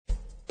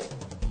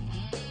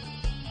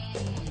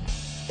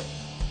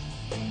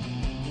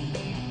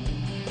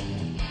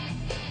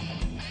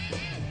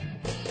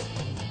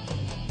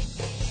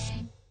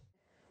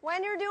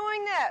when you're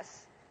doing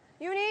this,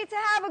 you need to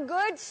have a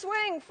good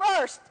swing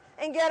first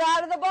and get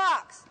out of the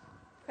box.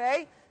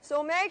 Okay?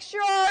 So make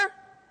sure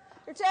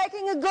you're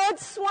taking a good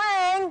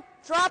swing,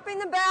 dropping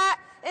the bat,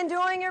 and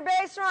doing your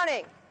base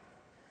running.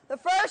 The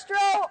first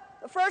row,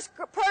 the first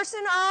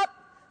person up,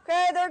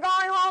 okay, they're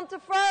going home to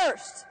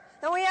first.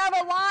 Then we have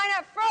a line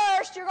at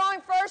first. You're going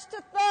first to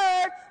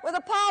third with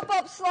a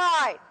pop-up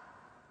slide.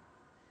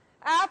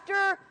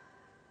 After,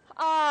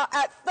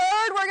 at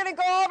third, we're going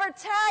to go over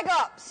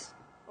tag-ups.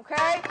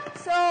 Okay?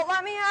 So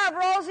let me have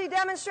Rosie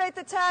demonstrate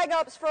the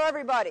tag-ups for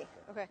everybody.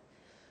 Okay.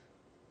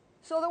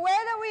 So the way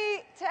that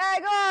we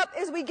tag up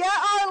is we get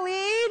our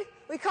lead,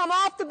 we come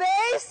off the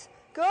base,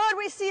 good,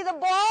 we see the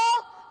ball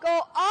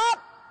go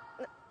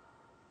up,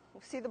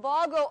 we see the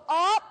ball go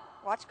up,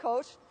 watch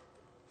coach,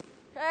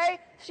 okay,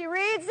 she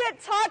reads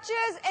it,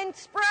 touches, and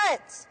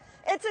sprints.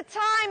 It's a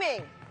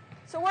timing.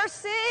 So we're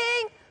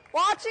seeing,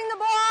 watching the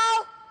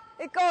ball,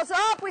 it goes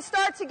up, we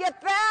start to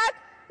get back,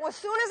 well, as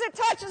soon as it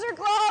touches her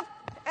glove,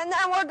 and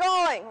then we're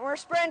going, we're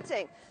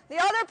sprinting. The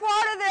other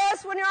part of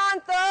this, when you're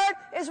on third,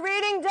 is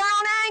reading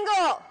down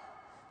angle.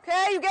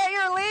 Okay, you get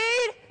your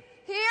lead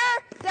here,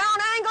 down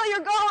angle, you're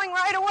going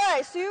right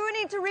away. So you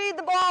need to read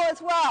the ball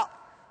as well.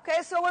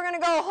 Okay, so we're going to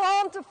go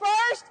home to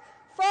first,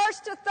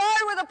 first to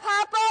third with a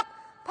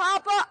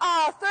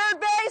pop-up, third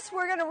base,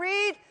 we're going to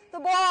read the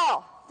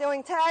ball,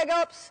 doing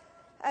tag-ups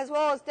as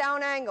well as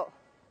down angle.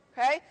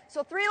 Okay,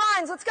 so 3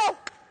 lines, let's go.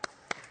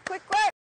 Quick, quick.